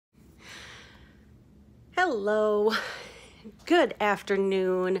Hello, good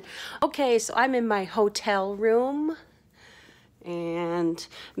afternoon. Okay, so I'm in my hotel room and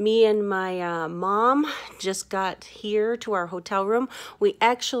me and my mom just got here to our hotel room. We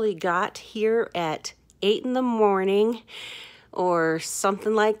actually got here at 8 in the morning or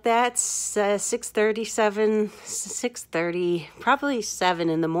something like that, 6:30, probably 7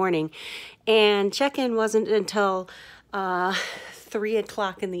 in the morning. And check-in wasn't until 3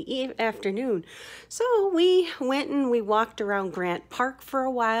 o'clock in the afternoon. So we went and we walked around Grant Park for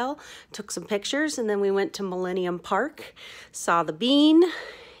a while, took some pictures, and then we went to Millennium Park, saw the Bean,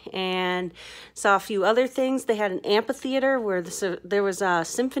 and saw a few other things. They had an amphitheater where there was a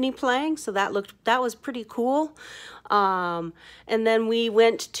symphony playing, so that was pretty cool. And then we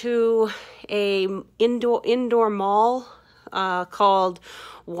went to a indoor mall called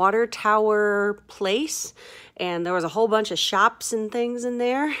Water Tower Place, and there was a whole bunch of shops and things in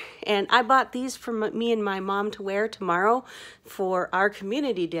there. And I bought these for me and my mom to wear tomorrow for our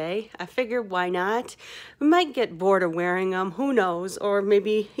community day. I figured, why not? We might get bored of wearing them, who knows? Or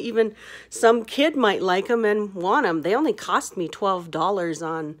maybe even some kid might like them and want them. They only cost me $12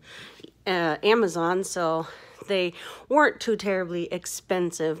 on Amazon, so they weren't too terribly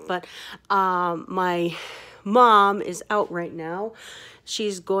expensive. But my mom is out right now.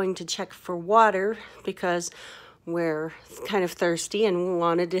 She's going to check for water because we're kind of thirsty and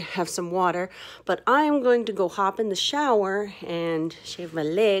wanted to have some water. But I'm going to go hop in the shower and shave my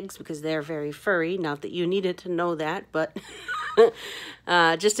legs because they're very furry. Not that you needed to know that, but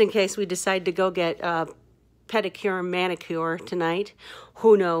just in case we decide to go get pedicure and manicure tonight,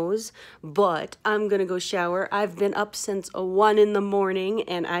 who knows? But I'm gonna go shower. I've been up since 1 in the morning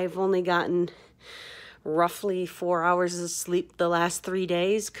and I've only gotten roughly 4 hours of sleep the last 3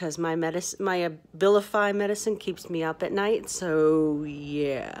 days because my Abilify medicine keeps me up at night. So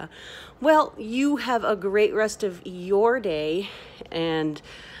yeah, well, you have a great rest of your day, and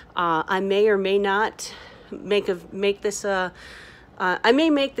I may or may not make this I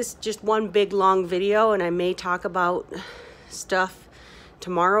may make this just one big long video, and I may talk about stuff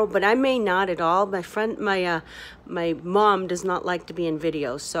tomorrow, but I may not at all. My mom does not like to be in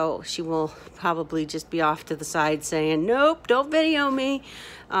videos, so she will probably just be off to the side saying, nope, don't video me,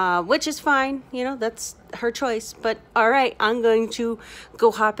 which is fine. You know, that's her choice. But all right, I'm going to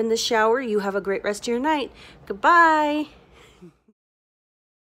go hop in the shower. You have a great rest of your night. Goodbye.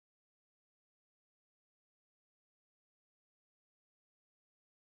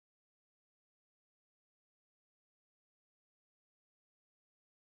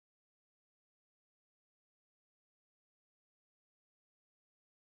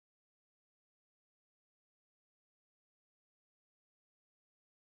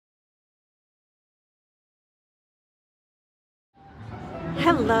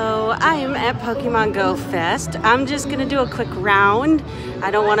 Hello, I am at Pokemon Go Fest. I'm just gonna do a quick round.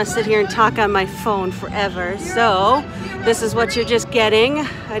 I don't want to sit here and talk on my phone forever, so this is what you're just getting.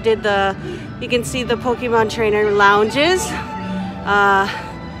 You can see the Pokemon trainer lounges.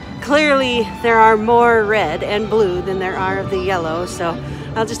 Clearly there are more red and blue than there are of the yellow, so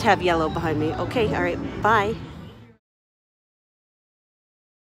I'll just have yellow behind me. Okay, all right, bye.